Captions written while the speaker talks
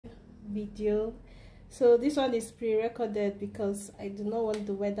video. So this one is pre-recorded because I do not want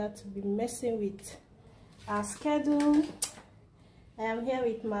the weather to be messing with our schedule. I am here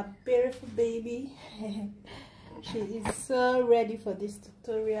with my beautiful baby. She is so ready for this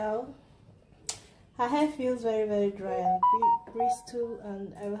tutorial. Her hair feels very dry and bristle,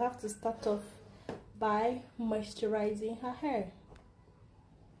 and I will have to start off by moisturizing her hair.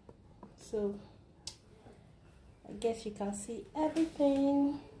 So I guess you can see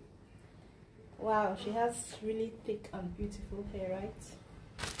everything. Wow, she has really thick and beautiful hair, right?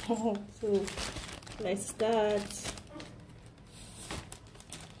 So let's start.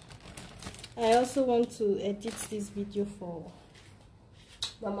 I also want to edit this video for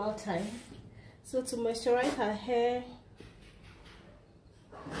normal time. So to moisturize her hair,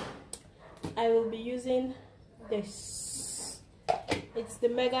 I will be using this. It's the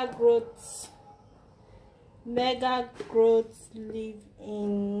Mega Growth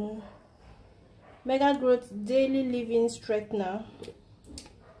Daily Leave-In Straightener,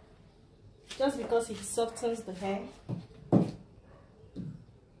 just because it softens the hair.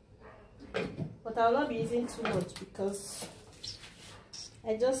 But I will not be using too much because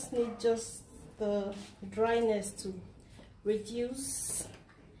I just need the dryness to reduce.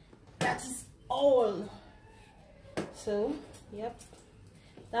 That is all. So yep,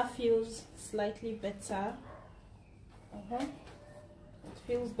 that feels slightly better. It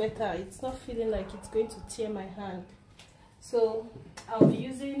feels better. It's not feeling like it's going to tear my hand. So I'll be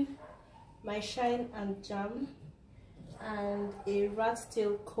using my Shine and Jam and a rat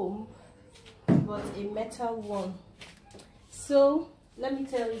tail comb, but a metal one. So let me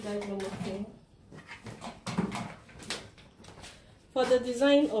tell you guys one more thing. For the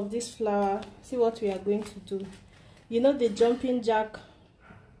design of this flower, see what we are going to do. You know the jumping jack,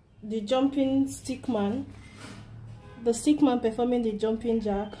 the jumping stickman, the stickman performing the jumping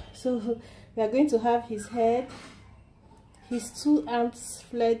jack. So we are going to have his head, his two arms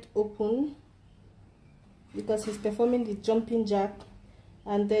flared open because he's performing the jumping jack,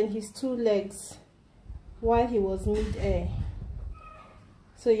 and then his two legs while he was mid-air.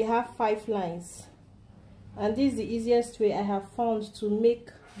 So you have 5 lines, and this is the easiest way I have found to make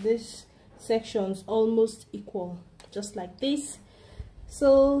these sections almost equal, just like this.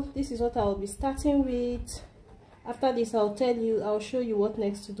 So this is what I'll be starting with. After this I'll show you what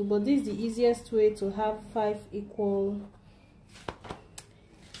next to do, but this is the easiest way to have 5 equal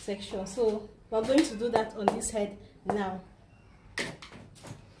sections. So we're going to do that on this head now.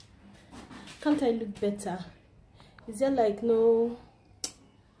 Can't I look better? Is there like no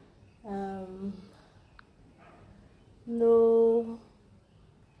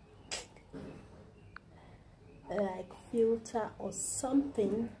like filter or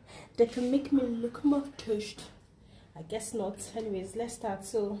something that can make me look more touched? I guess not. Anyways, let's start.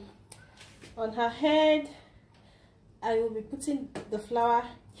 So on her head I will be putting the flower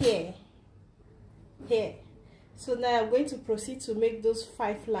here. So now I'm going to proceed to make those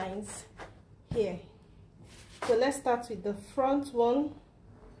 5 lines here. So let's start with the front one,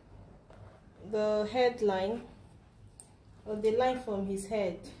 the headline, or the line from his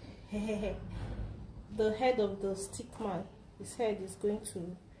head. The head of the stickman, his head is going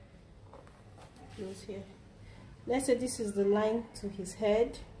to close here. Let's say this is the line to his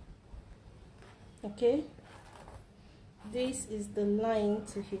head. Okay, this is the line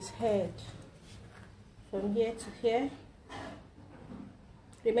to his head from here to here.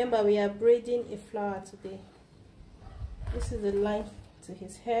 Remember, we are braiding a flower today. This is the line to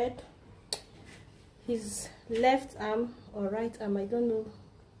his head. His left arm or right arm, I don't know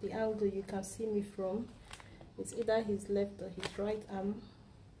the angle you can see me from. It's either his left or his right arm.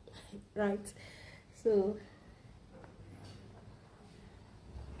 Right. So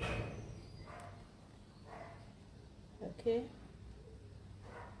okay.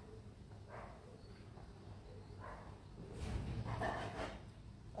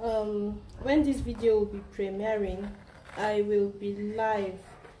 When this video will be premiering, I will be live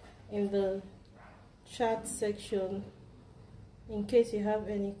in the chat section in case you have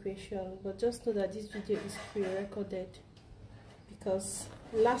any question, but just know that this video is pre-recorded because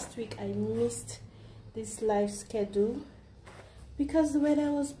last week I missed this live schedule because the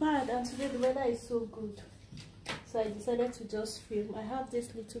weather was bad, and today the weather is so good, so I decided to just film. I have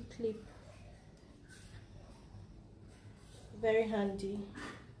this little clip, very handy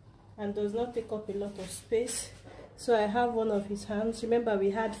and does not take up a lot of space. So I have one of his hands. Remember,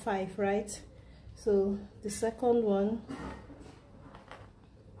 we had 5, right? So the second one,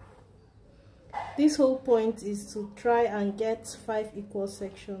 this whole point is to try and get 5 equal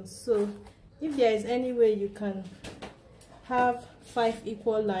sections. So if there is any way you can have 5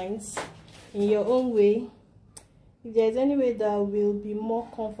 equal lines in your own way. If there's any way that will be more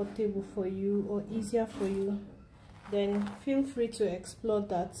comfortable for you or easier for you, then feel free to explore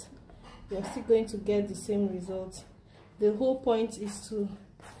that. You're still going to get the same result. The whole point is to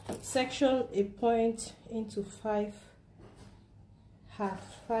section a point into 5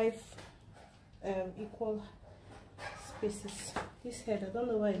 equal spaces. This head, I don't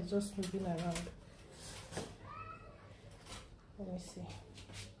know why it's just moving around. Let me see.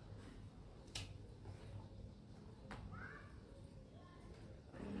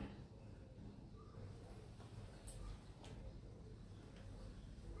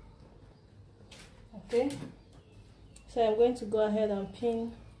 Okay, so I'm going to go ahead and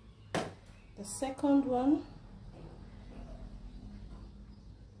pin the second one.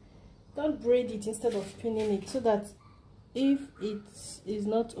 Don't braid it instead of pinning it, so that if it is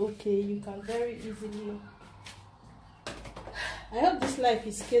not okay, you can very easily. I hope this live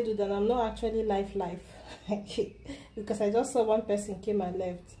is scheduled and I'm not actually live because I just saw one person came and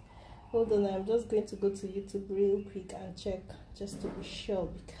left. Hold on, I'm just going to go to YouTube real quick and check just to be sure,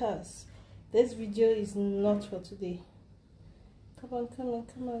 because this video is not for today. Come on, come on,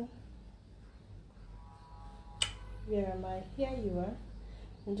 come on. Where am I? Here you are.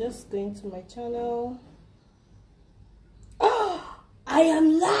 I'm just going to my channel. Oh, I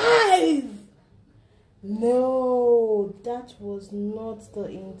am live! No, that was not the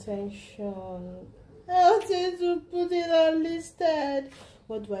intention. I wanted to put it unlisted.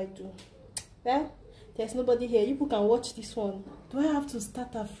 What do I do? Well, there's nobody here. You people can watch this one. Do I have to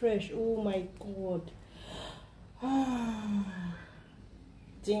start afresh? Oh my god.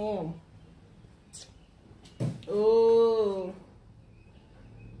 Damn. Oh.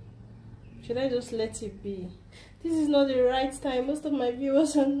 Should I just let it be? This is not the right time. Most of my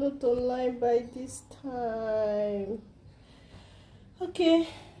viewers are not online by this time. Okay,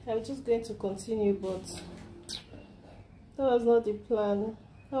 I'm just going to continue, but that was not the plan.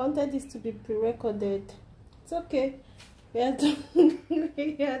 I wanted this to be pre-recorded. It's okay. We are done.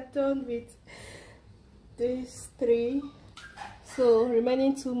 We are done with these 3. So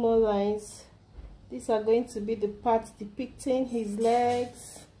remaining 2 more lines. These are going to be the parts depicting his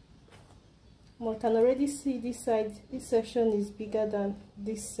legs. I can already see this side. This section is bigger than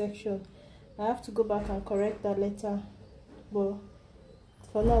this section. I have to go back and correct that later. But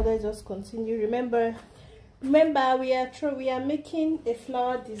for now, let's just continue. Remember, we are making a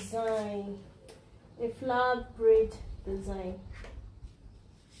flower design, a flower braid design.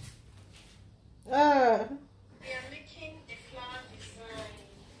 We are making a flower design,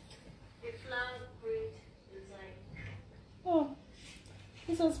 a flower braid design. Oh,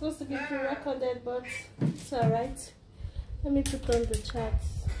 this was supposed to be pre-recorded, but it's alright. Let me put on the charts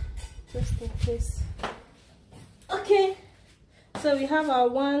just in case. Okay, so we have our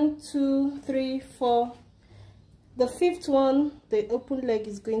 1, 2, 3, 4. The 5th one, the open leg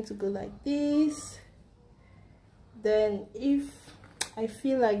is going to go like this. Then if I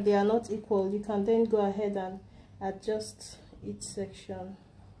feel like they are not equal, you can then go ahead and adjust each section.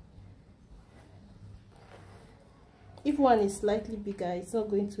 If one is slightly bigger, it's not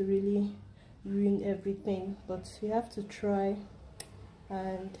going to really ruin everything, but you have to try.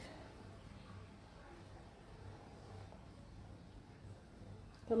 And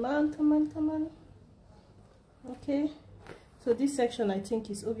come on, come on, come on. Okay, so this section I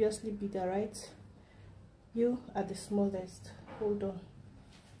think is obviously bigger, right? You are the smallest. Hold on.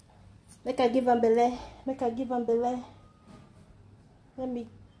 Make I give am belly. Make I give am belly. Let me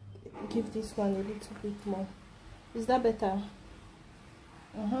give this one a little bit more. Is that better?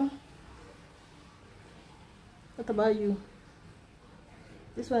 What about you?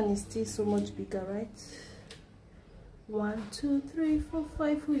 This one is still so much bigger, right? 1, 2, 3, 4,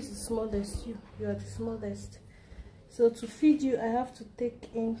 5. Who is the smallest? You are the smallest. So to feed you, I have to take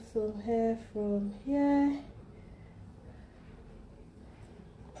in some hair from here.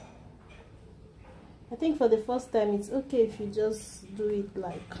 I think for the first time it's okay if you just do it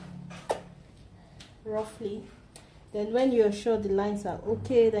like roughly. Then when you're sure the lines are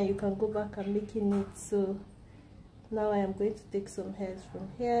okay, then you can go back and make it neat. So now I am going to take some hairs from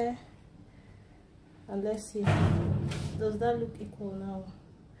here, and let's see, does that look equal now?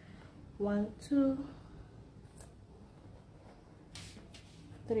 1, 2,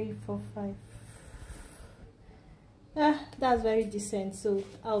 3, 4, 5. That's very decent. So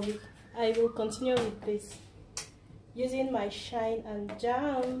I will continue with this using my shine and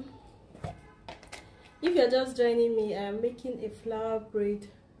jam. If you're just joining me, I am making a flower braid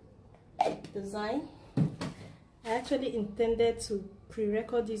design. I actually intended to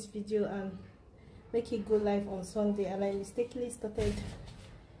pre-record this video and make it go live on Sunday, and I mistakenly started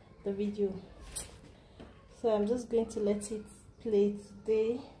the video, so I'm just going to let it play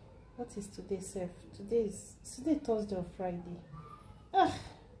today. What is today, Seth? Today Thursday or Friday.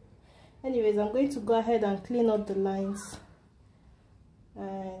 Anyways, I'm going to go ahead and clean up the lines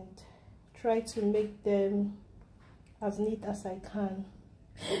and try to make them as neat as I can.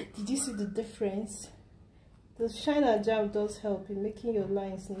 Did you see the difference? The shine and jam does help in making your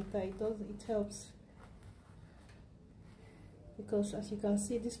lines neater. It helps, because as you can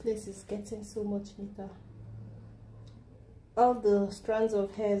see, this place is getting so much neater. All the strands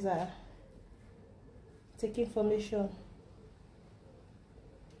of hairs are taking formation,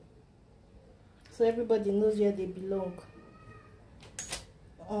 so everybody knows where they belong.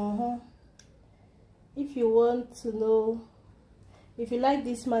 If you want to know, if you like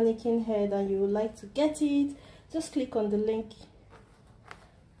this mannequin head and you would like to get it, just click on the link,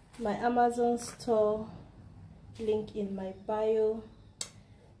 my Amazon store link in my bio,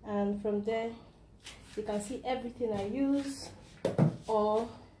 and from there you can see everything I use, or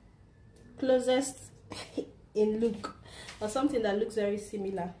closest in look, or something that looks very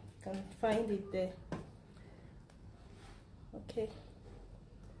similar. You can find it there. Okay,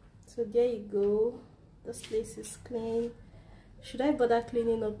 so there you go. This place is clean. Should I bother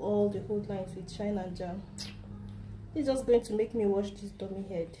cleaning up all the whole lines with shine and jam? It's just going to make me wash this dummy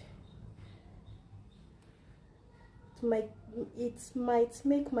head. It might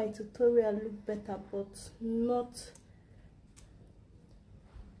make my tutorial look better, but not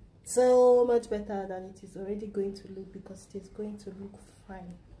so much better than it is already going to look, because it is going to look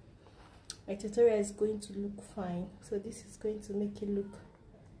fine. My tutorial is going to look fine, so this is going to make it look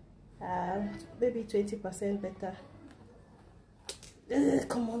maybe 20% better.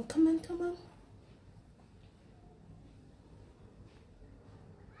 Come on.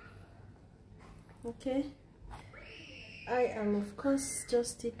 Okay, I am of course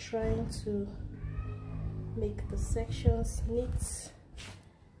just still trying to make the sections neat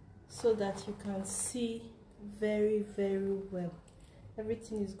so that you can see very well.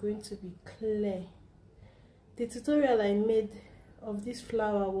 Everything is going to be clear. The tutorial I made of this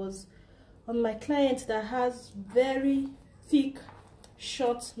flower was on my client that has very thick,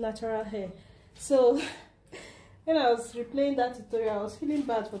 short, natural hair. So when I was replaying that tutorial, I was feeling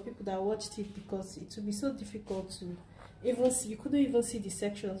bad for people that watched it, because it would be so difficult to even see. You couldn't even see the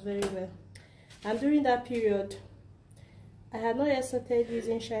sections very well. And during that period, I had not yet started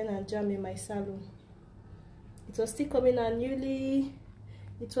using shine and jam in my salon. It was still coming out newly.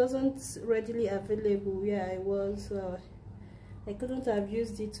 It wasn't readily available where I was, so I couldn't have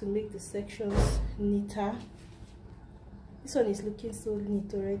used it to make the sections neater. This one is looking so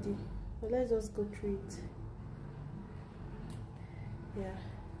neat already, but let's just go through it. Yeah,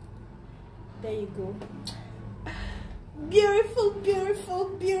 there you go. Beautiful.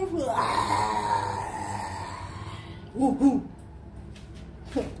 Woohoo!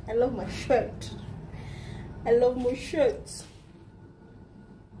 I love my shirt. I love my shirts.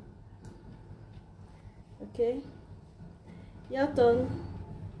 Okay, your turn.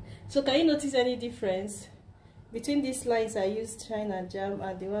 So can you notice any difference between these lines I used shine and jam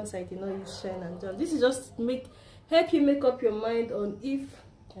and the ones I did not use shine and jam? This is just help you make up your mind on if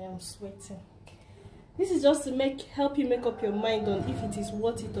I am sweating. This is just to help you make up your mind on if it is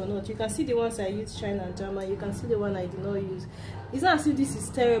worth it or not. You can see the ones I used shine and jam, and you can see the one I did not use. It's not as if this is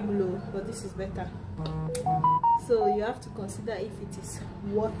terrible, but this is better. So you have to consider if it is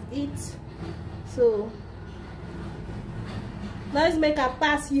worth it. So let's make a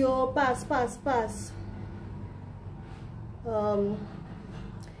pass, pass.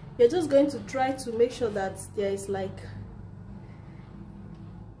 You're just going to try to make sure that there is like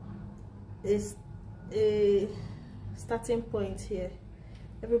a starting point here.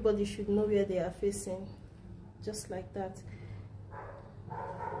 Everybody should know where they are facing, just like that.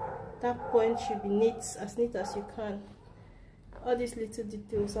 That point should be as neat as you can. All these little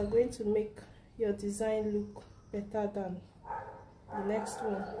details are going to make your design look better than the next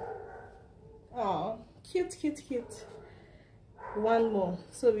one. Oh, cute. One more.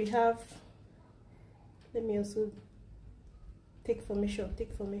 So we have, let me also take formation.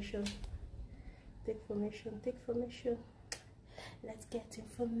 Let's get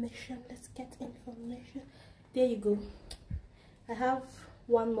information. There you go. I have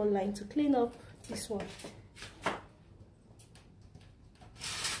one more line to clean up. This one.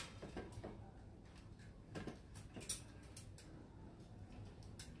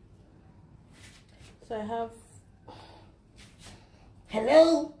 So I have,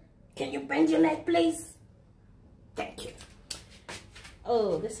 hello, can you bend your neck, please? Thank you.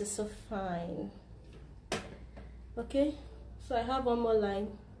 Oh, this is so fine. Okay, so I have one more line,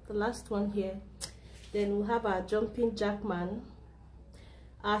 the last one here. Then we'll have our jumping jack man,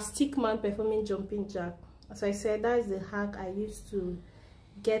 our stick man performing jumping jack. As I said, that is the hack I use to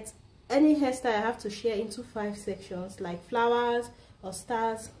get any hairstyle I have to share into 5 sections, like flowers or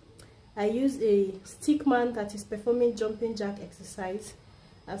stars. I use a stick man that is performing jumping jack exercise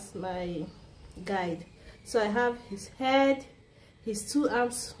as my guide. So I have his head, his 2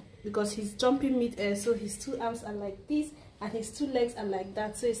 arms, because he's jumping mid-air, so his 2 arms are like this and his 2 legs are like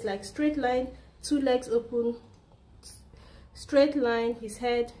that. So it's like straight line, 2 legs open, straight line, his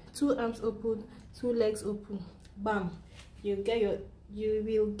head, 2 arms open, 2 legs open. Bam, you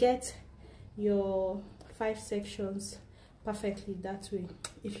will get your 5 sections perfectly that way.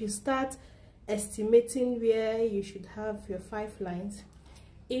 If you start estimating where you should have your 5 lines,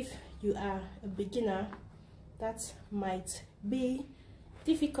 if you are a beginner, that might be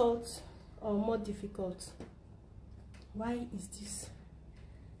difficult or more difficult. Why is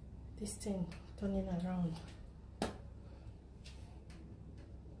this thing turning around?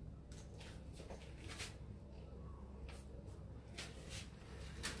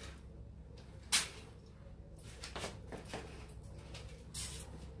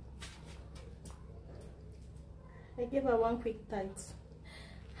 I gave her one quick tight.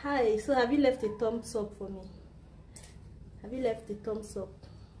 Hi, so have you left a thumbs up for me? Have you left a thumbs up?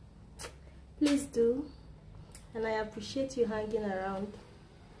 Please do, and I appreciate you hanging around,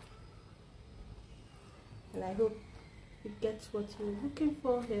 and I hope you get what you're looking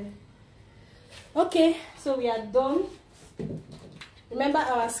for here. Okay, so we are done. Remember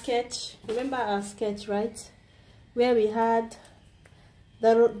our sketch, right? Where we had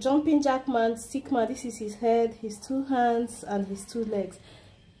the jumping jack man, stick man. This is his head, his 2 hands and his 2 legs.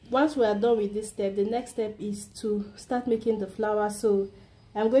 Once we are done with this step, the next step is to start making the flower. So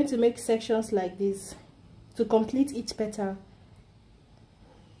I'm going to make sections like this to complete each petal.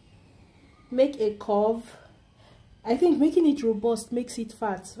 Make a curve. I think making it robust makes it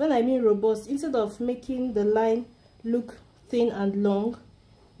fat. When I mean robust, instead of making the line look thin and long,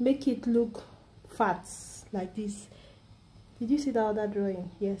 make it look fat like this. Did you see the other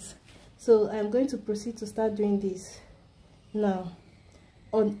drawing? Yes. So I'm going to proceed to start doing this now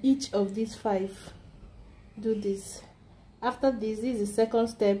on each of these 5. Do this. After this is the second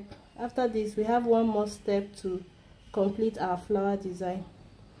step. After this, we have one more step to complete our flower design.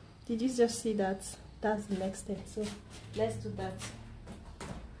 Did you just see that? That's the next step. So let's do that.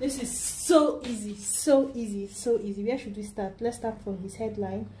 This is so easy, so easy, so easy. Where should we start? Let's start from his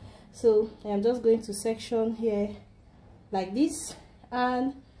headline. So I'm just going to section here like this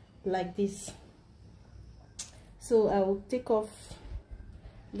and like this. So I will take off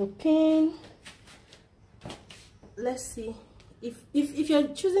the pin. Let's see, if you're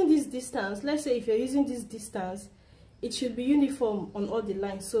choosing this distance, let's say if you're using this distance, it should be uniform on all the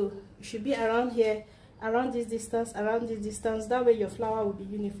lines. So it should be around here, around this distance, around this distance. That way your flower will be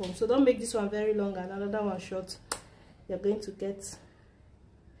uniform. So don't make this one very long and another one short. You're going to get,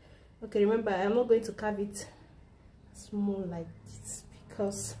 okay, remember I'm not going to carve it small like this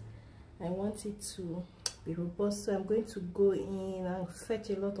because I want it to be robust. So I'm going to go in and fetch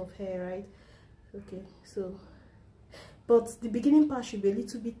a lot of hair, right? Okay, so but the beginning part should be a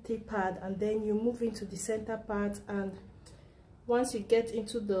little bit tapered, and then you move into the center part, and once you get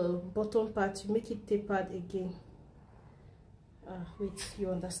into the bottom part, you make it tapered again. Wait, you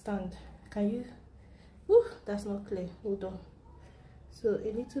understand? Can you? Ooh, that's not clear. Hold on. So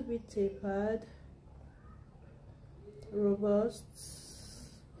a little bit tapered, robust.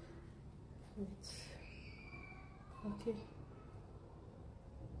 Wait. Okay.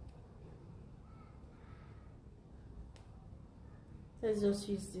 Let's just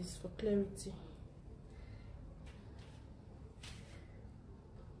use this for clarity.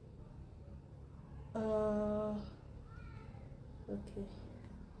 Okay.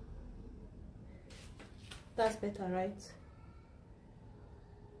 That's better, right?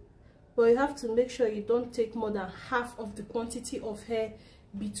 But you have to make sure you don't take more than half of the quantity of hair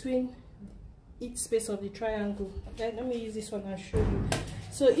between each space of the triangle. Okay, let me use this one and show you.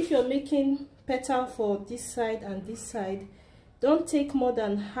 So if you're making petal for this side and this side, don't take more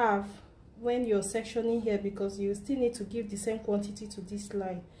than half when you're sectioning here, because you still need to give the same quantity to this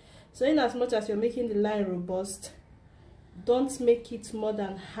line. So in as much as you're making the line robust, don't make it more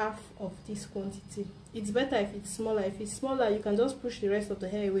than half of this quantity. It's better if it's smaller. If it's smaller, you can just push the rest of the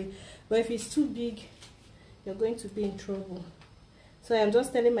hair away. But if it's too big, you're going to be in trouble. So I'm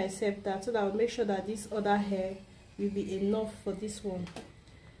just telling myself that, so that I'll make sure that this other hair will be enough for this one.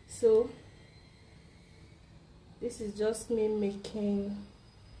 So this is just me making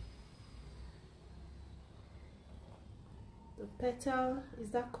the petal.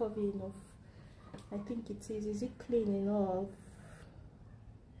 Is that curvy enough? I think it is. Is it clean enough?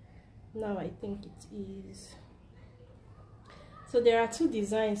 Now I think it is. So there are two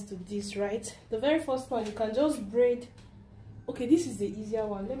designs to this, right? The very first one, you can just braid. Okay, this is the easier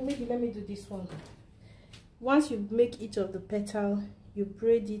one. Let me do this one. Once you make each of the petal, you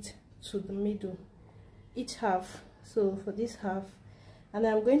braid it to the middle, each half. So for this half, and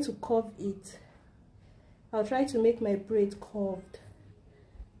I'm going to curve it. I'll try to make my braid curved,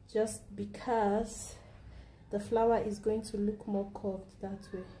 just because the flower is going to look more curved that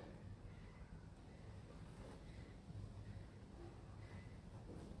way.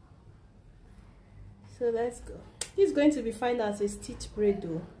 So let's go. This is going to be fine as a stitch braid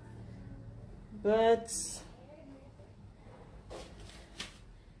though, but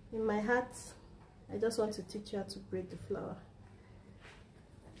in my heart I just want to teach you how to braid the flower.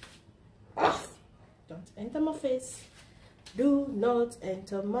 Don't enter my face. Do not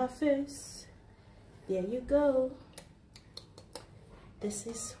enter my face. There you go. This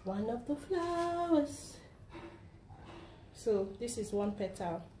is one of the flowers. So this is one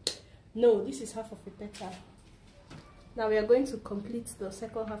petal. No, this is half of a petal. Now we are going to complete the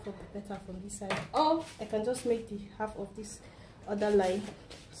second half of the petal from this side. Or I can just make the half of this other line.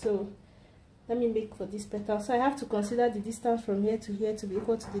 So let me make for this petal. So I have to consider the distance from here to here to be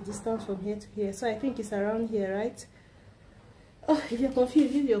equal to the distance from here to here. So I think it's around here, right? Oh, if you're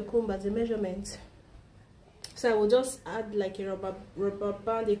confused, use your comb as a measurement. So I will just add like a rubber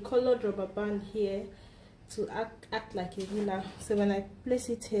band, a colored rubber band here to act like a ruler. So when I place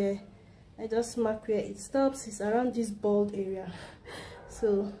it here, I just mark where it stops. It's around this bald area.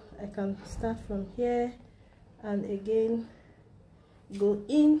 So I can start from here and again go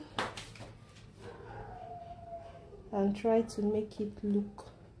in and try to make it look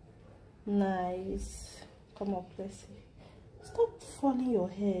nice. Come up, let's see. Stop falling your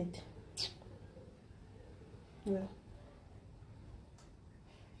head. Yeah.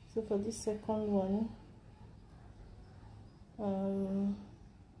 So for this second one,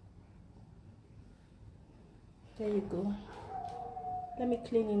 there you go. Let me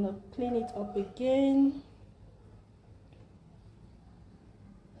clean it up again.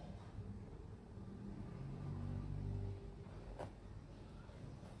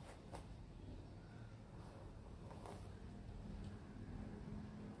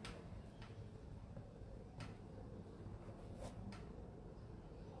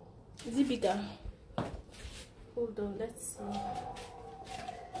 Is it bigger? Hold on, let's see.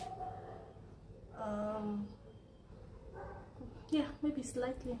 Yeah, maybe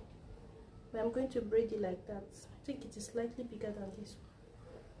slightly, but I'm going to braid it like that. I think it is slightly bigger than this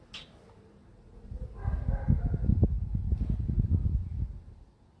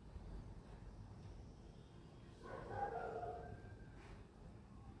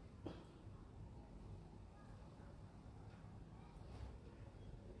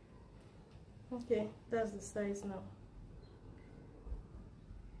one. Okay, that's the size now.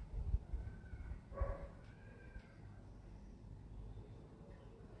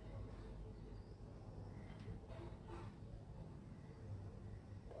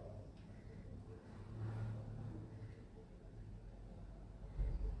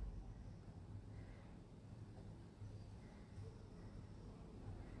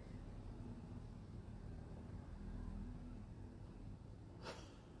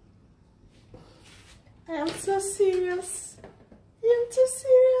 I am so serious. I am too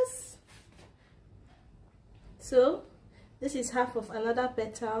serious. So this is half of another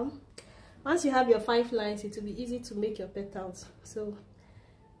petal. Once you have your 5 lines, it will be easy to make your petals. So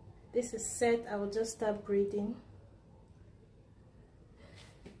this is set. I will just start braiding.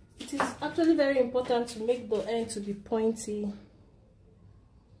 It is actually very important to make the end to be pointy.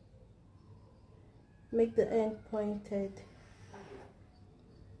 Make the end pointed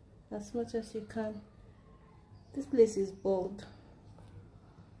as much as you can. This place is bald.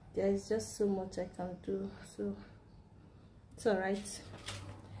 There is just so much I can do, so it's alright.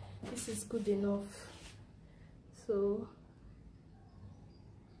 This is good enough. So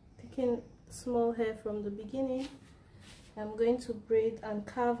taking small hair from the beginning, I'm going to braid and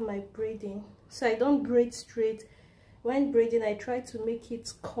carve my braiding. So I don't braid straight. When braiding, I try to make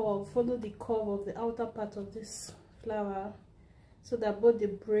it curve, follow the curve of the outer part of this flower, so that both the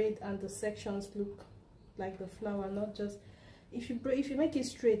braid and the sections look like the flower, not just if you make it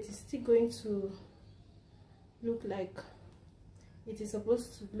straight, it's still going to look like it is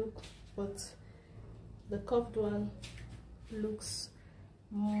supposed to look, but the curved one looks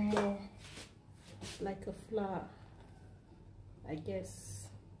more like a flower, I guess.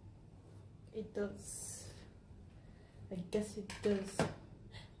 It does. I guess it does.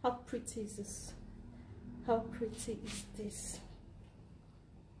 How pretty is this? How pretty is this?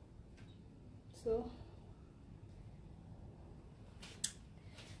 So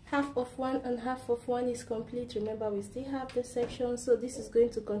half of one and half of one is complete. Remember, we still have the section, so this is going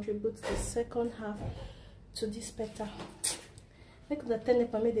to contribute to the second half to this petal. Make the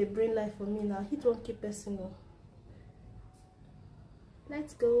turnip and make the brain life for me now. It won't keep person.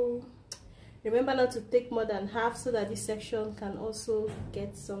 Let's go. Remember not to take more than half so that this section can also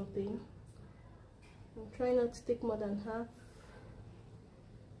get something. I'm trying not to take more than half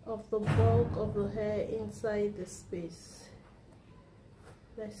of the bulk of the hair inside the space.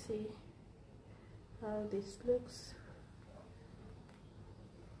 Let's see how this looks.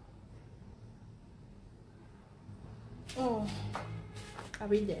 Oh, are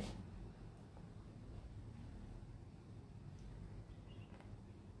we there?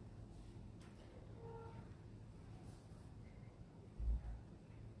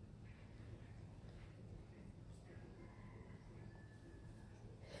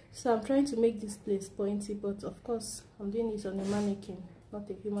 So I'm trying to make this place pointy, but of course I'm doing this on a mannequin, not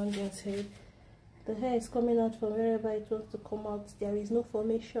a human being's head. The hair is coming out from wherever it wants to come out. There is no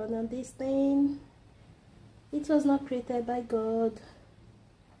formation on this thing. It was not created by God.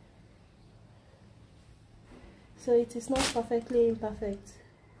 So it is not perfectly imperfect.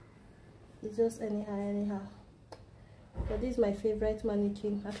 It's just anyhow. But this is my favorite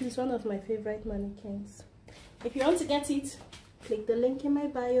mannequin, at least one of my favorite mannequins. If you want to get it, click the link in my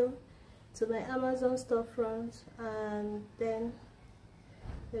bio to my Amazon storefront, and then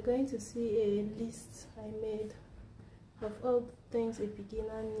you're going to see a list I made of all the things a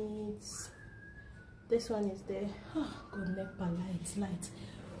beginner needs. This one is there. Oh god, nepa light.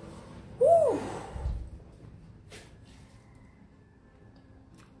 Woo!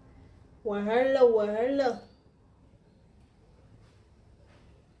 Wahala.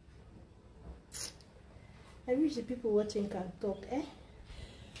 I wish the people watching can talk, eh?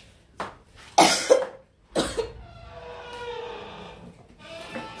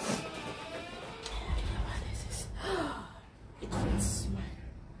 It fits my...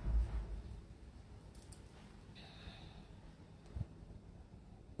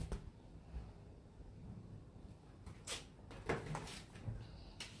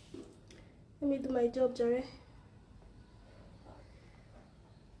 Let me do my job, Jerry.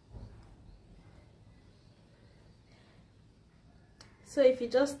 So if you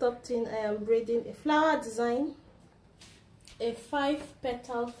just stopped in, I am braiding a flower design, a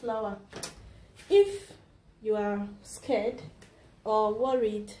 5-petal flower. If you are scared or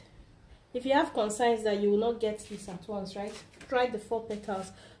worried, if you have concerns that you will not get this at once, right? Try the 4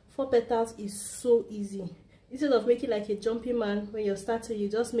 petals. 4 petals is so easy. Instead of making like a jumpy man, when you're starting, you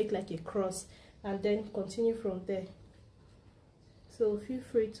just make like a cross and then continue from there. So feel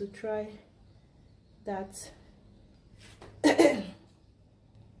free to try that.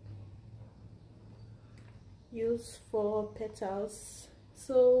 Use 4 petals,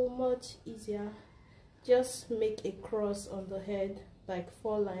 so much easier. Just make a cross on the head, like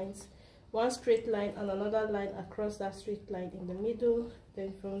 4 lines, 1 straight line and another line across that straight line in the middle.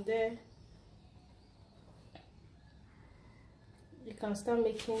 Then from there you can start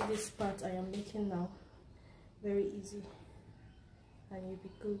making this part I am making now. Very easy, and you'll be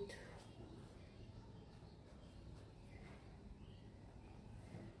good.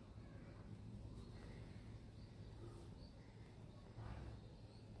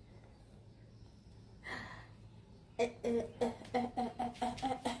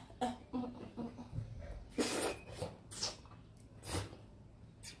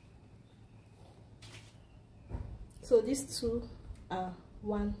 So these 2 are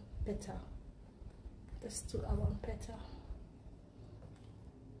 1 petal. These 2 are 1 petal.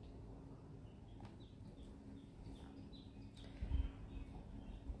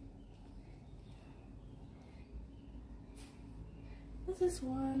 This is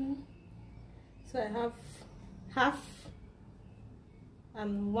 1. So I have half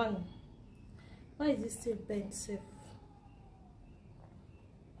and 1. Why is this still bent safe?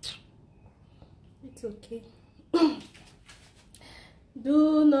 It's okay.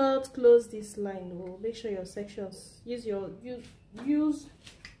 Do not close this line. Oh, make sure your sections, use your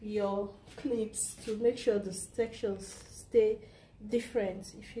clips to make sure the sections stay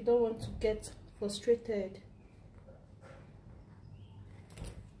different if you don't want to get frustrated.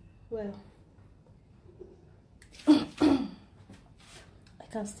 Well, I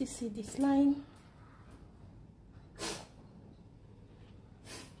can still see this line.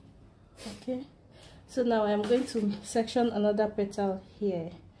 Okay, so now I'm going to section another petal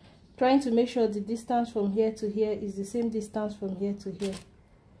here. trying to make sure the distance from here to here is the same distance from here to here.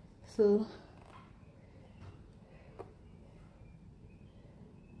 So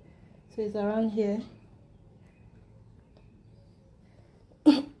it's around here.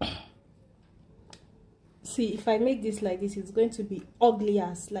 See, if I make this like this, it's going to be ugly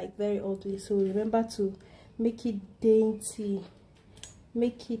as, like very ugly. So remember to make it dainty,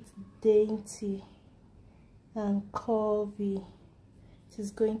 and curvy. It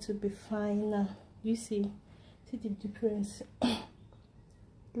is going to be fine now. You see the difference.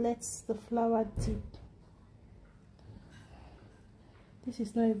 Let the flower dip. This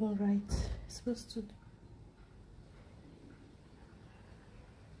is not even right. It's supposed to.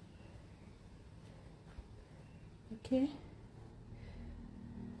 Okay,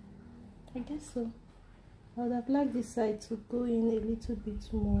 I guess so. I would have liked this side to go in a little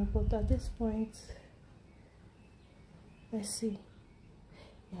bit more, but at this point, let's see.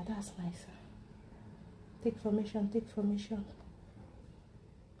 Yeah, that's nicer. Take formation, take formation.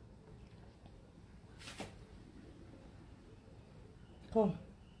 Come,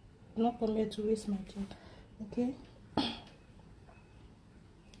 I'm not come here to waste my time. Okay.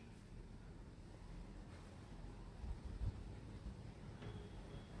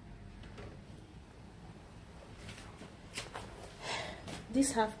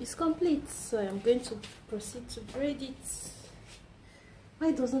 This half is complete, so I'm going to proceed to braid it.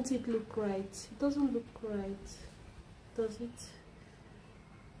 Why doesn't it look right? It doesn't look right, does it?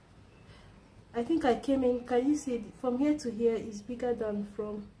 I think I came in, can you see it? From here to here is bigger than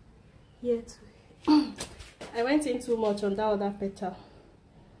from here to here. I went in too much on that other petal.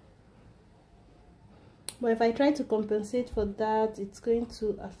 But if I try to compensate for that, it's going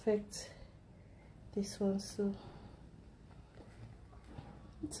to affect this one, so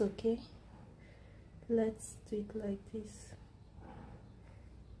it's okay. Let's do it like this.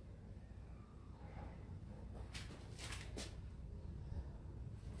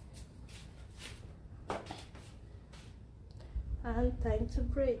 And time to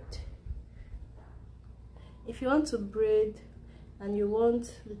braid. If you want to braid and you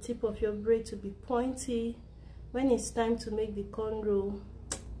want the tip of your braid to be pointy, when it's time to make the cornrow,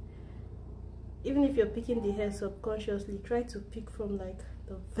 even if you're picking the hair subconsciously, try to pick from like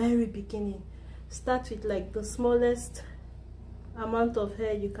the very beginning. Start with like the smallest amount of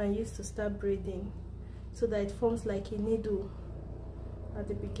hair you can use to start braiding, so that it forms like a needle at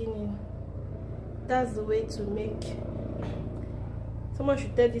the beginning. That's the way to make. Someone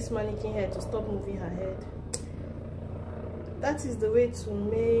should tell this mannequin hair to stop moving her head. That is the way to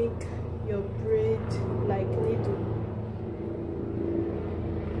make your braid like needle.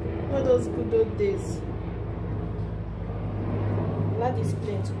 All those good old days. Let this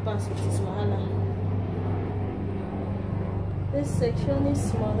plane to pass with this wahala. This section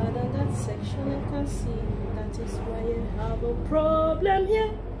is smaller than that section. I can see. That is why I have a problem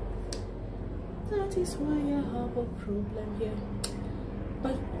here. That is why I have a problem here.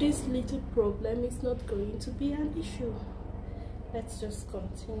 But this little problem is not going to be an issue. Let's just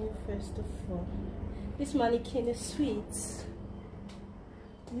continue first of all. This mannequin is sweet.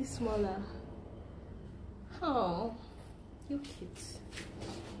 This smaller. Oh, you cute.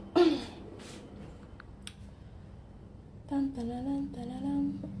 Dun, dun, dun, dun, dun,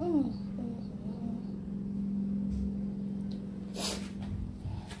 dun.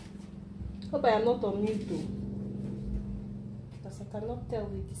 Hope I am not on mute though. Because I cannot tell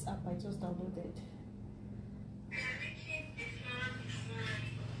with this app I just downloaded.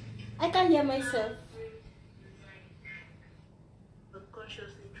 I can hear myself. But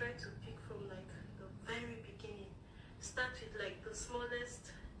consciously try to pick from like the very beginning. Start with like the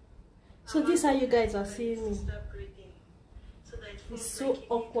smallest. So this is how you guys are seeing me. It's so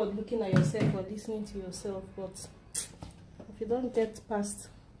awkward looking at yourself or listening to yourself, but if you don't get past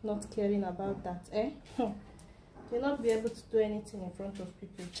not caring about that, you'll not be able to do anything in front of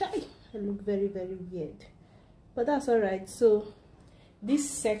people. Chai, I look very, very weird, but that's all right. So this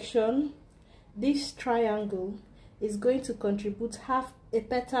section, this triangle, is going to contribute half a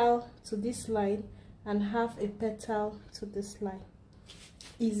petal to this line and half a petal to this line.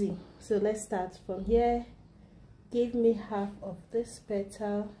 Easy. So let's start from here. Give me half of this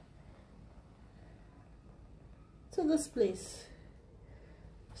petal to this place.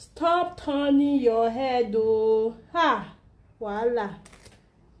 Stop turning your head, oh. Ha! Voila.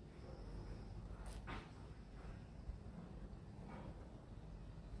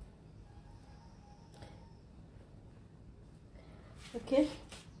 Okay.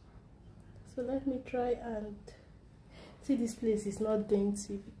 So let me try and see. This place is not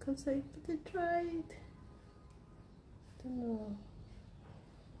dainty because I tried. I don't know.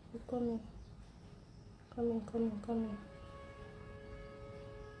 Come in.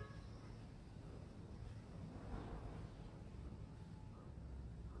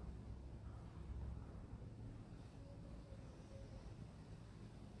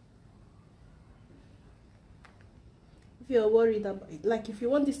 If you're worried about, like, if you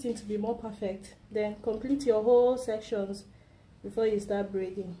want this thing to be more perfect, then complete your whole sections before you start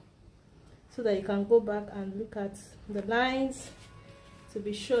braiding, so that you can go back and look at the lines to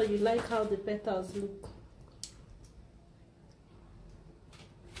be sure you like how the petals look.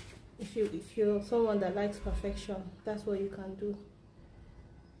 If you're someone that likes perfection, that's what you can do.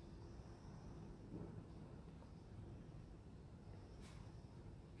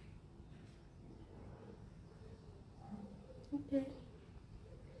 Okay.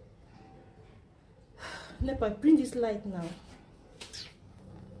 Nepa, bring this light now.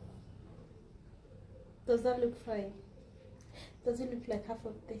 Does that look fine? Does it look like half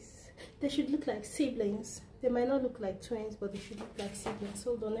of this? They should look like siblings. They might not look like twins, but they should look like siblings.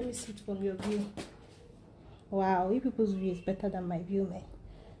 Hold on, let me see it from your view. Wow, you people's view is better than my view, man.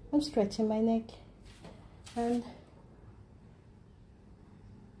 I'm stretching my neck. And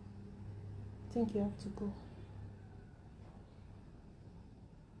I think you have to go.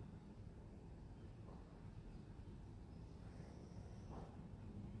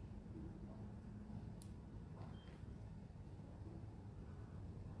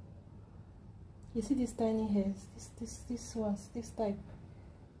 You see these tiny hairs, this ones, this type.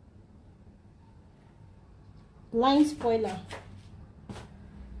 Line spoiler.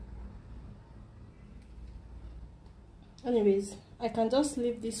 Anyways, I can just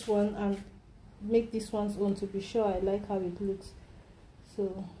leave this one and make this one's own to be sure I like how it looks.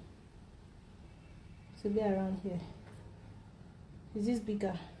 So to be around here. Is this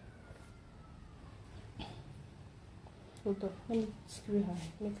bigger? Hold up, let me screw her,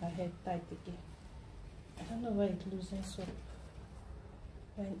 make her head tight again. I don't know why it loosens up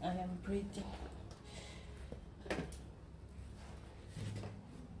when I am braiding.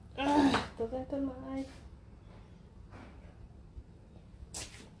 Does that enter my eye?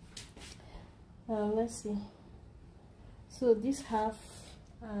 Let's see. So this half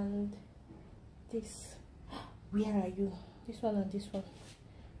and this. Where are you? This one and this one.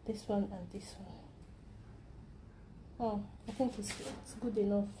 This one and this one. Oh, I think it's good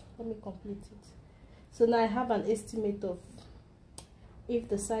enough. Let me complete it. So now I have an estimate of if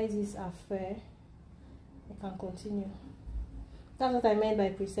the sizes are fair, I can continue. That's what I meant by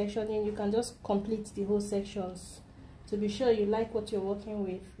pre-sectioning. You can just complete the whole sections to be sure you like what you're working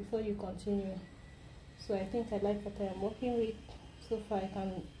with before you continue. So I think I like what I am working with. So far I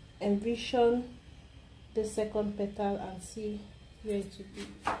can envision the second petal and see where it will be.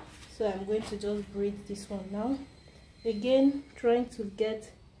 So I'm going to just braid this one now. Again, trying to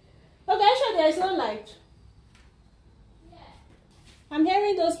get... Okay, sure, there is no light. Yeah. I'm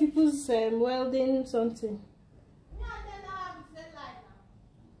hearing those people's welding something. Yeah, they don't have the same light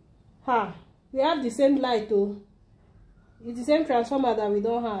now. Ha! We have the same light though. It's the same transformer that we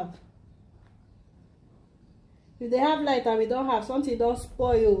don't have. If they have light and we don't have, something don't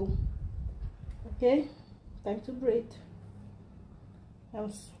spoil. Okay? Time to braid.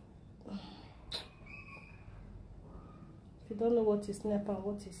 If you don't know what is NEPA and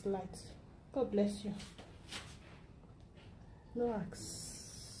what is light, God bless you. No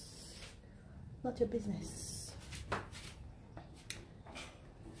axe. Not your business.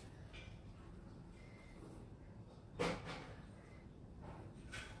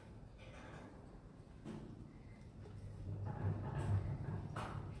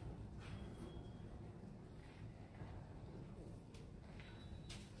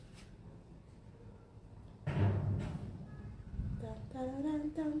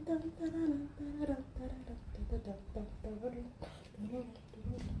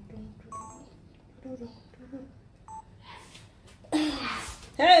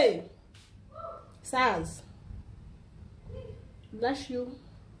 Hey, Saz, bless you,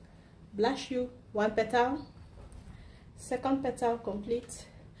 bless you. One petal, second petal complete,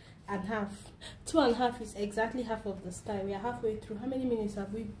 and half. 2.5 is exactly half of the style. We are halfway through. How many minutes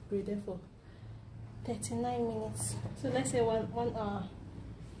have we braided for? 39 minutes. So let's say 1 hour.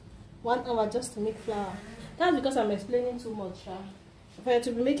 1 hour just to make flower. That's because I'm explaining too much. If I had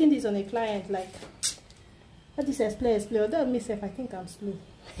to be making this on a client, like, what is explain? Although myself, I think I'm slow.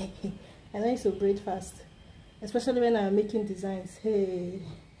 I know it's to braid fast, especially when I'm making designs. Hey,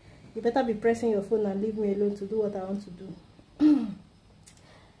 you better be pressing your phone and leave me alone to do what I want to do.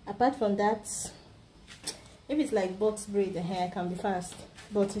 Apart from that, if it's like box braid, I can be fast.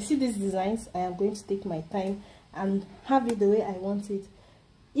 But you see these designs, I am going to take my time and have it the way I want it.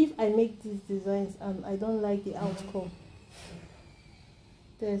 if I make these designs and I don't like the outcome,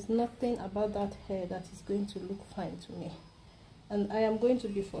 there's nothing about that hair that is going to look fine to me, and I am going to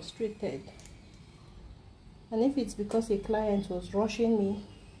be frustrated. And if it's because a client was rushing me,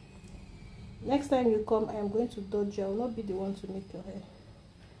 next time you come, I am going to dodge you. I will not be the one to make your hair,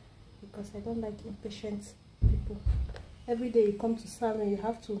 because I don't like impatient people. Every day you come to salon, you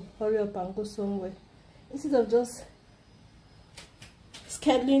have to hurry up and go somewhere, instead of just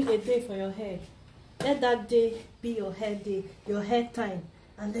scheduling a day for your hair. Let that day be your hair day, your hair time,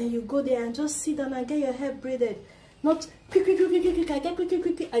 and then you go there and just sit down and get your hair braided. Not quick, quick, quick, quick, quick, quick, I get quick, quick,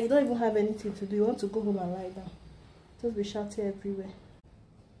 quick, quick, and you don't even have anything to do. You want to go home and lie down. Just be shouting everywhere.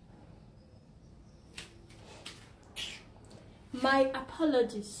 My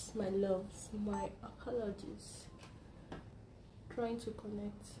apologies, my loves. My apologies. Trying to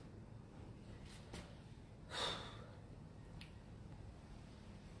connect.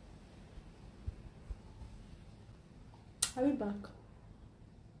 Are we back?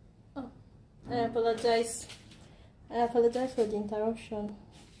 Oh, I apologize. I apologize for the interruption.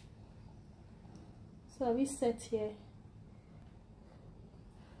 So are we set here?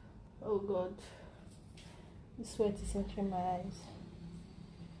 Oh God, the sweat is entering my eyes.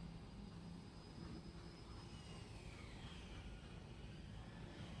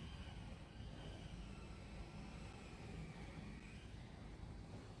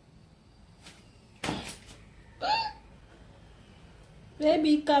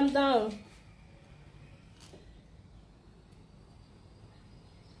 Baby, calm down.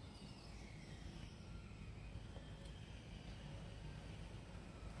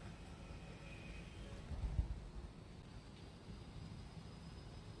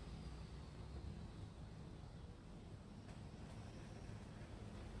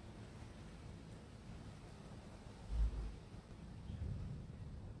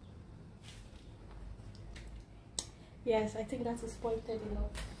 Yes, I think that is pointed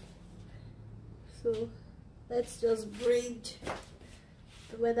enough. So let's just braid.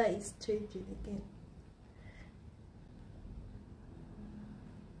 The weather is changing again.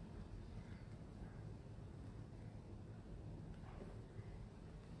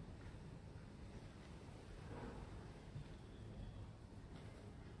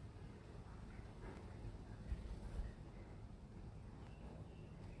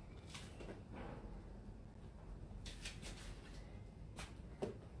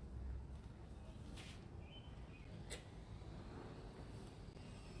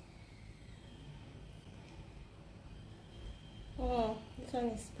 Oh, this one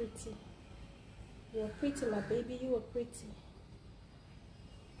is pretty. You're pretty, my baby. You are pretty.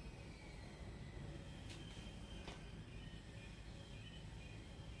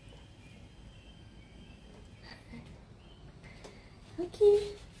 Okay.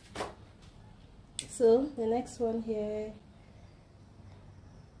 So the next one here.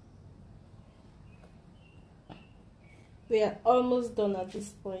 We are almost done at this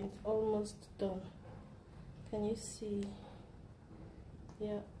point. Almost done. Can you see?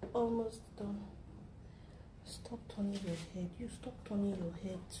 Yeah, almost done. Stop turning your head. You stop turning your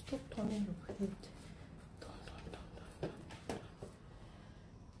head. Stop turning your head.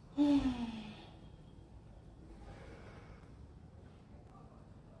 Dun.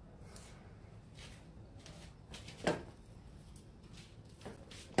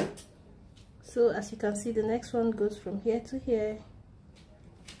 So as you can see, the next one goes from here to here.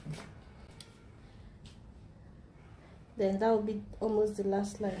 Then that will be almost the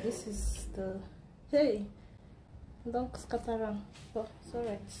last line. This is the, hey, don't scatter around. Oh, it's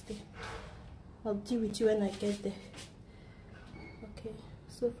alright, stay. I'll deal with you when I get there. Okay,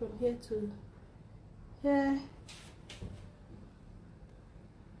 so from here to here.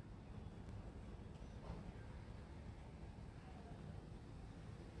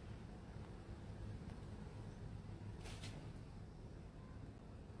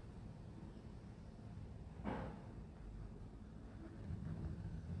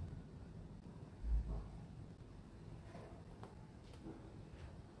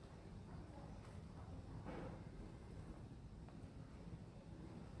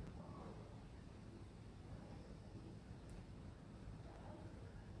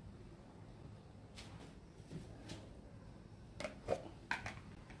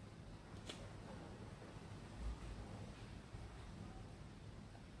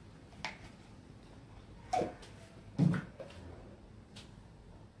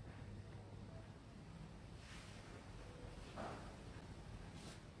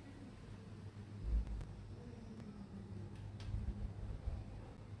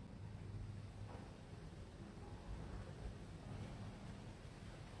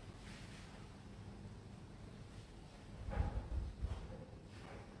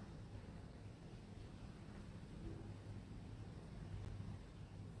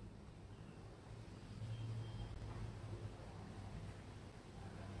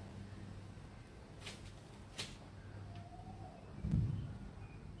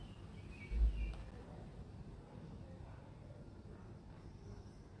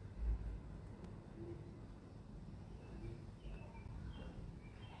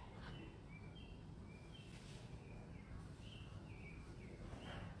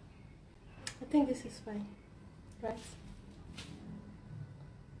 I think this is fine, right?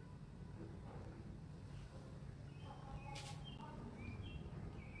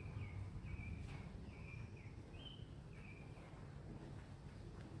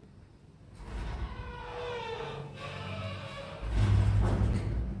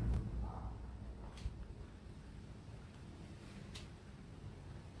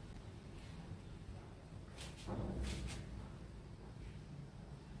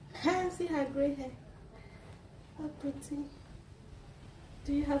 See her gray hair. How pretty.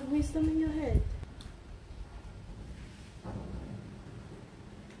 Do you have wisdom in your head?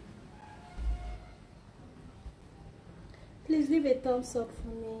 Please leave a thumbs up for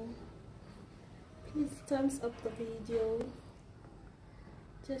me. Please thumbs up the video.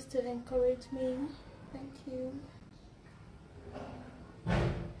 Just to encourage me. Thank you.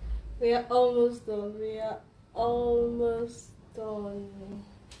 We are almost done. We are almost done.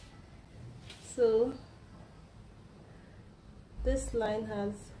 So this line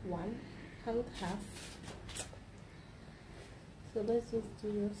has 1.5. So let's just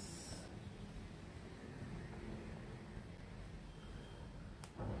do this.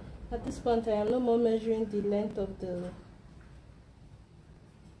 At this point I am no more measuring the length of the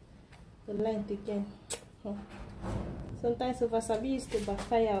length again. Sometimes over-sabi is to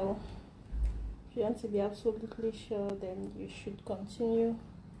backfire. If you want to be absolutely sure, then you should continue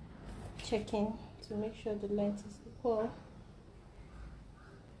checking to make sure the length is equal.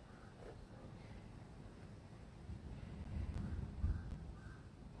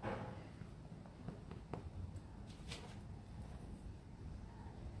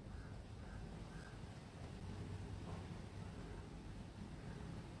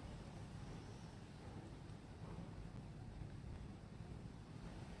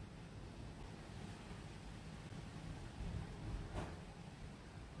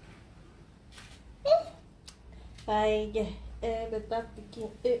 Better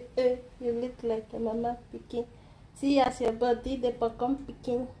picking. You look like a mama picking. See as your body they become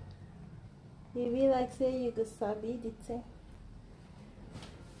picking. You be like say you go sabi the thing.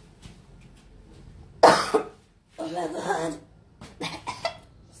 Oh my god.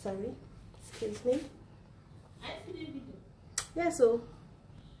 Sorry. Excuse me. Yeah, so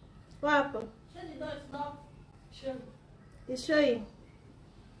what happened? It's showing.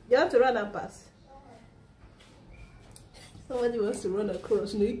 You have to run and pass. Somebody wants to run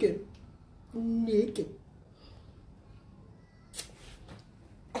across naked. Naked.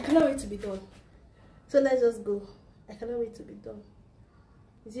 I cannot wait to be done. So let's just go. I cannot wait to be done.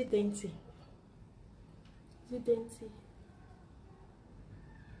 Is it dainty? Is it dainty?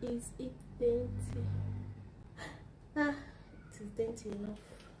 Is it dainty? Ah, it is dainty enough.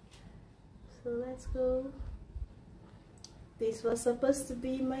 So let's go. This was supposed to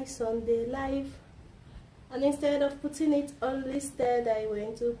be my Sunday live. And instead of putting it unlisted, I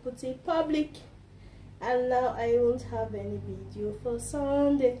went to put it public. And now I won't have any video for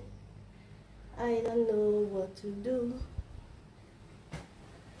Sunday. I don't know what to do.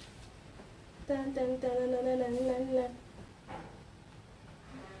 Dun, dun, dun, dun, dun, dun, dun, dun.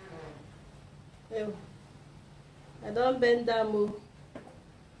 Ew. I don't bend that move.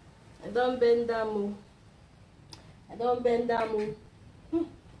 I don't bend that move. I don't bend that move.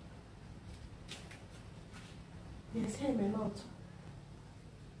 Yes, hair may not.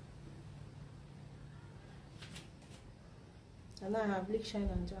 And now I have bleak shine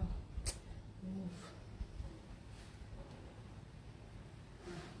and jam. Move.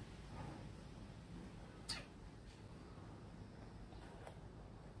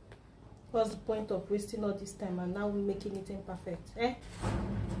 What's the point of wasting all this time and now we're making it imperfect? Eh?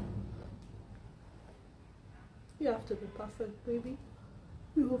 You have to be perfect, baby.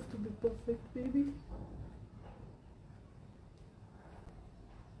 You have to be perfect, baby.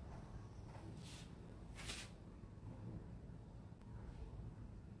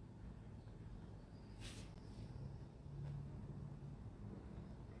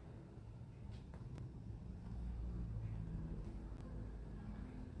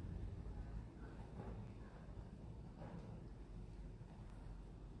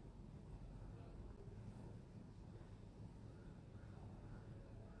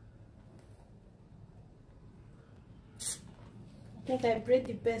 I think I braid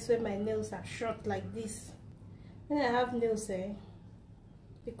the best when my nails are short like this. When I have nails, the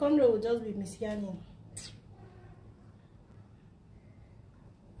cornrow will just be misyanning.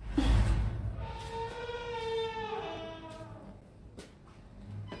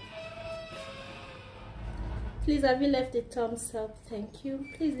 Please, have you left a thumbs up? Thank you.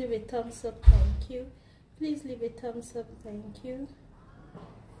 Please leave a thumbs up. Thank you. Please leave a thumbs up. Thank you.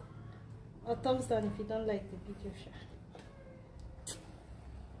 or thumbs down if you don't like the video.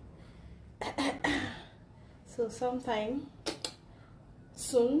 So sometime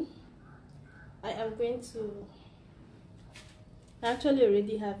soon I am going to, I actually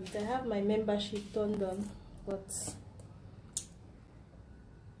already have it. I have my membership turned on, but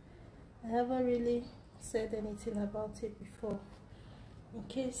I haven't really said anything about it before. In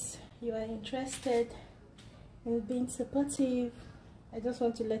case you are interested in being supportive, I just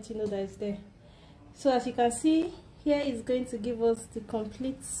want to let you know that it's there. So as you can see, here is going to give us the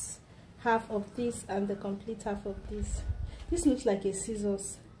complete half of this and the complete half of this. This looks like a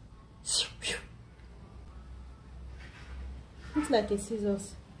scissors. Looks like a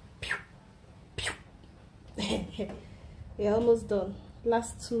scissors. We're almost done.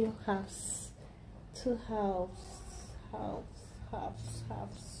 Last two halves. Two halves. Halves.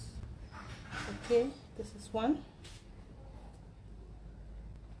 Okay, this is one.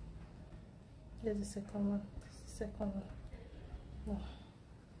 Here's the second one. This is the second one. No.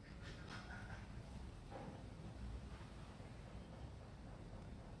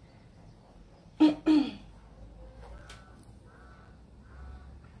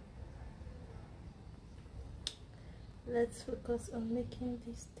 Let's focus on making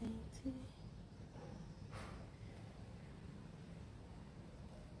this dainty.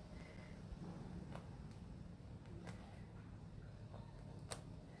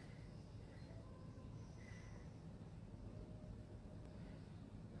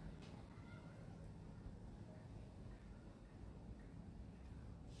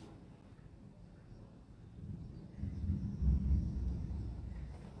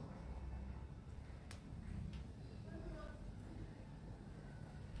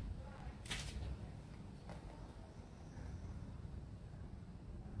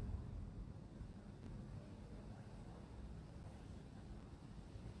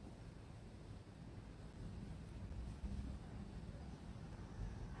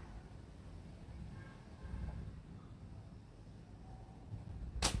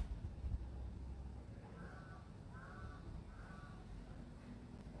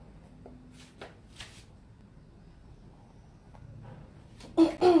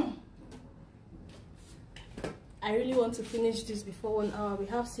 I really want to finish this before 1 hour. We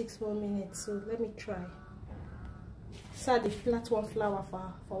have 6 more minutes, so let me try. Start the flat one flower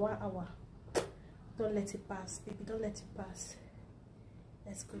for 1 hour. Don't let it pass, baby. Don't let it pass.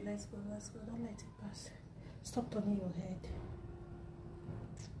 Let's go. Don't let it pass. Stop turning your head.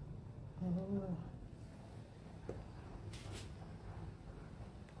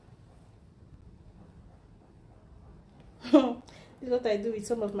 Oh. This is what I do with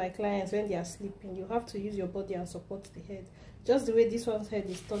some of my clients when they are sleeping. You have to use your body and support the head. Just the way this one's head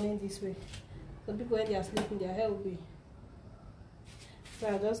is turning this way. Some people when they are sleeping, their head will be. So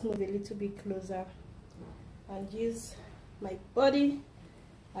I'll just move a little bit closer and use my body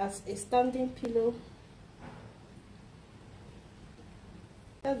as a standing pillow.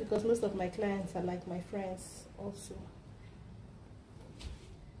 That's because most of my clients are like my friends also.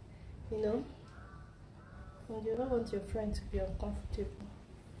 You know? And you don't want your friend to be uncomfortable.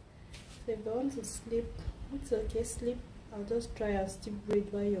 So if they want to sleep, it's okay, sleep. I'll just try and still braid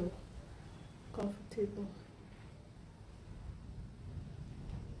while you're comfortable.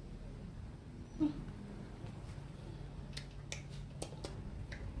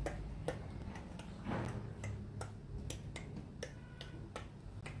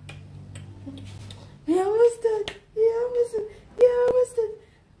 We're almost done.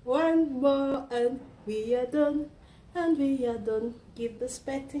 One more and we are done. Give the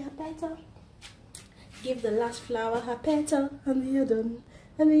spectator a petal. Give the last flower a petal. And we are done.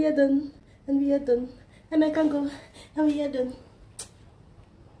 And I can go. And we are done.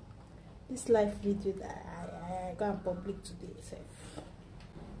 This live video that I go and public today.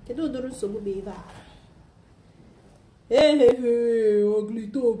 Hey, ugly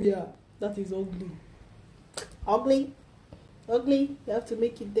Tobia. That is ugly. Ugly. You have to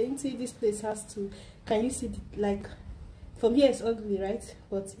make it dainty. This place has to. Can you see the, like from here it's ugly, right?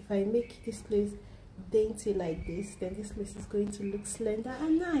 But if I make this place dainty like this, then this place is going to look slender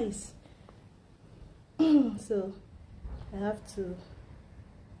and nice. So I have to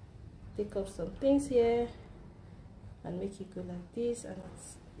take off some things here and make it go like this, and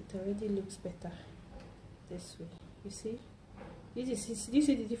it already looks better this way. You see? Do you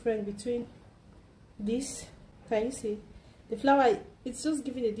see the difference between this? Can you see? The flower, it's just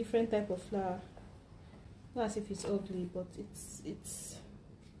giving a different type of flower. Not as if it's ugly, but it's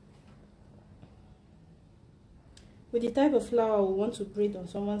with the type of flower we want to braid on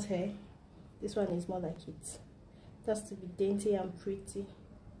someone's hair. This one is more like it. It has to be dainty and pretty.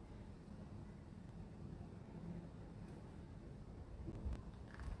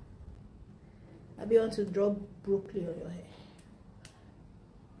 Maybe you want to draw broccoli on your hair.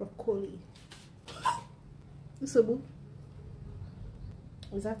 Broccoli. Usobu.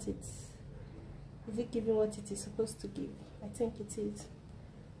 Is that it? Is it giving what it is supposed to give? I think it is.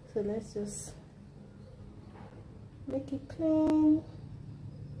 So let's just make it clean.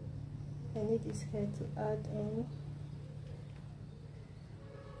 I need this hair to add in.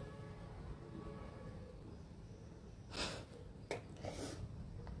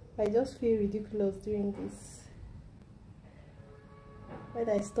 I just feel ridiculous doing this. When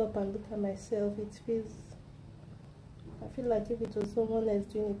I stop and look at myself, it feels, I feel like if it was someone else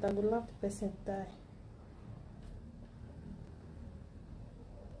doing it, I would love the person to die.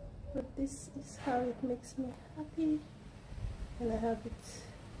 But this is how it makes me happy when I have it.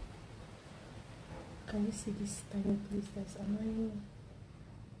 Can you see this tiny place that's annoying me?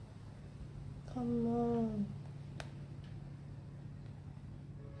 Come on.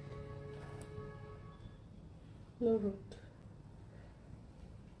 No road.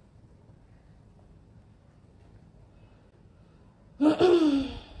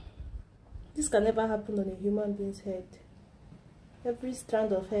 This can never happen on a human being's head. Every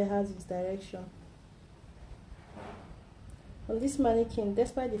strand of hair has its direction. On this mannequin,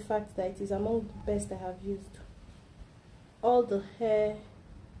 despite the fact that it is among the best I have used, all the hair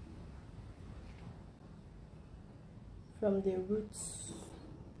from the roots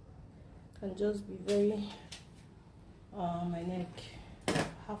can just be very my neck.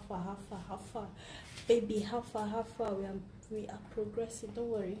 How far, baby, how far we are progressing. Don't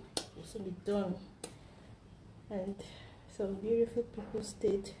worry, we'll soon be done. And some beautiful people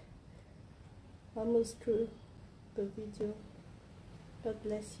stayed almost through the video. God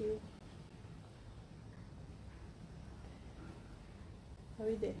bless you. Are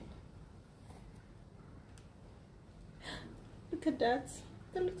we there? Look at that.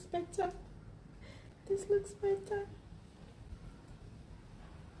 That looks better. This looks better.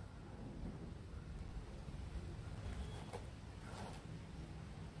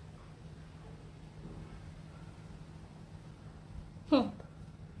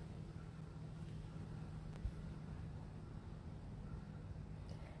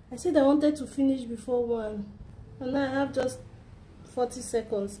 I said I wanted to finish before 1, and now I have just 40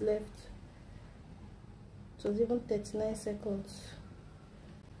 seconds left. It was even 39 seconds.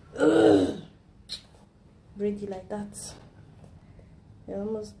 Ugh. Braid it like that. You're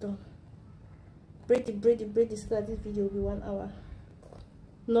almost done. Braid it so that this video will be 1 hour.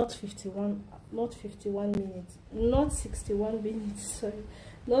 Not 51 minutes. Not 61 minutes, sorry.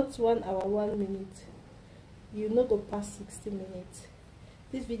 Not 1 hour, 1 minute. You not go past 60 minutes.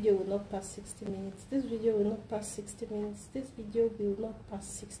 This video will not pass 60 minutes. This video will not pass 60 minutes. This video will not pass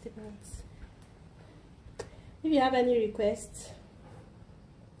 60 minutes. If you have any requests,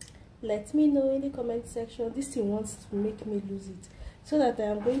 let me know in the comment section. This thing wants to make me lose it, so that I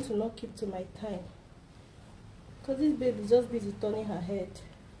am going to not keep to my time. Because this baby is just busy turning her head.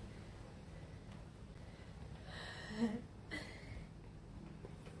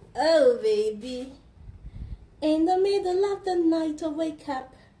 Oh baby, in the middle of the night I wake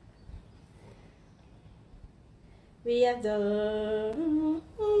up. We have the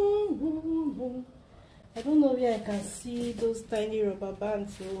I don't know where I can see those tiny rubber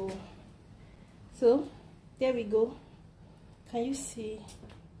bands. So there we go. Can you see?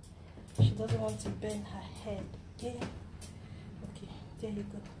 She doesn't want to bend her head. Okay, there you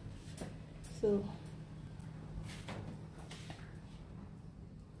go. So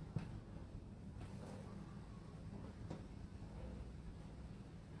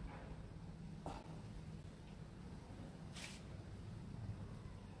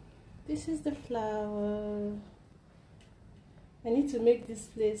this is the flower. I need to make this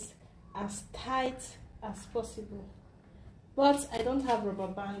place as tight as possible, but I don't have rubber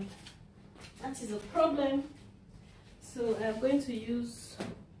band. That is a problem. So I'm going to use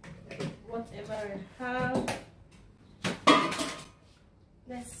whatever I have.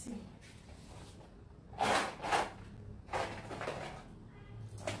 Let's see.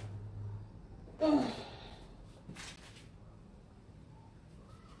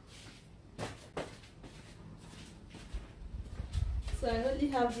 So I only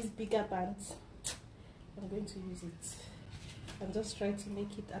have these bigger bands. I'm going to use it. I'm just trying to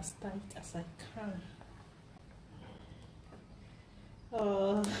make it as tight as I can.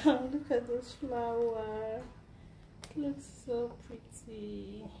 Oh, look at those flowers. It looks so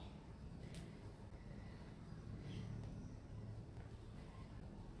pretty.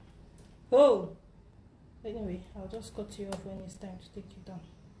 Oh! Anyway, I'll just cut you off when it's time to take you down.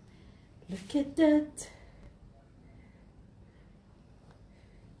 Look at that.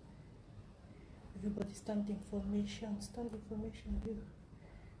 Everybody stand in formation. Stand in formation. You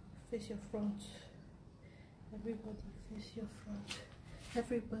face your front. Everybody face your front.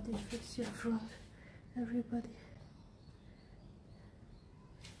 Everybody face your front. Everybody.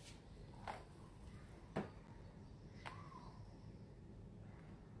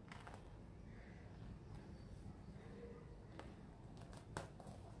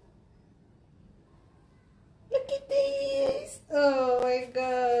 Look at this! Oh my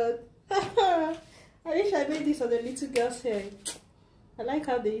god! I wish I made this on the little girl's hair. I like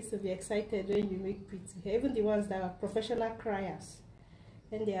how they used to be excited when you make pretty hair. Even the ones that are professional criers,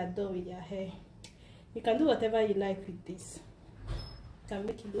 when they are done with their hair. You can do whatever you like with this. You can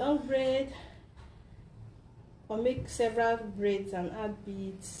make it long braid, or make several braids and add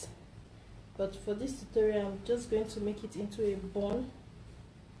beads. But for this tutorial, I'm just going to make it into a bun.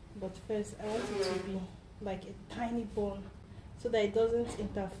 But first, I want it to be like a tiny bun, so that it doesn't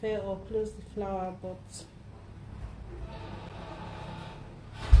interfere or close the flower. But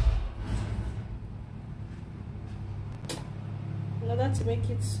in order to make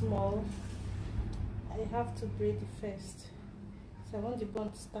it small, I have to braid it first. So I want the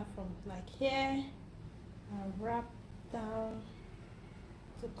bun to start from like here and wrap down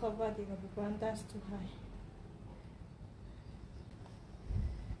to cover the rubber band. That's too high.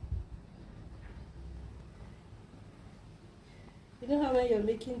 You know how when you're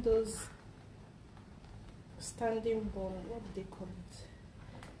making those standing bun, what do they call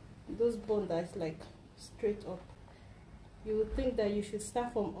it? Those bun that's like straight up. You would think that you should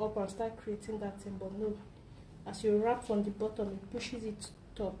start from up and start creating that thing, but no. As you wrap from the bottom, it pushes it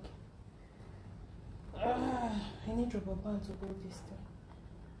top. I need rubber band to hold this thing,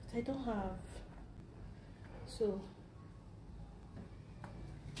 but I don't have. So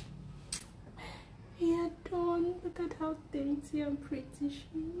we are done. Look at how dainty and pretty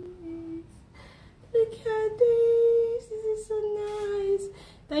she is. Look at this. This is so nice.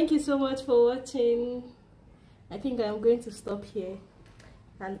 Thank you so much for watching. I think I'm going to stop here,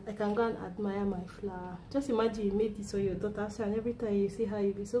 and I can go and admire my flower. Just imagine you made this for your daughter, and every time you see her,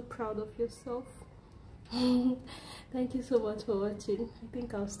 you'll be so proud of yourself. Thank you so much for watching. I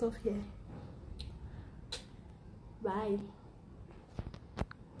think I'll stop here. Bye.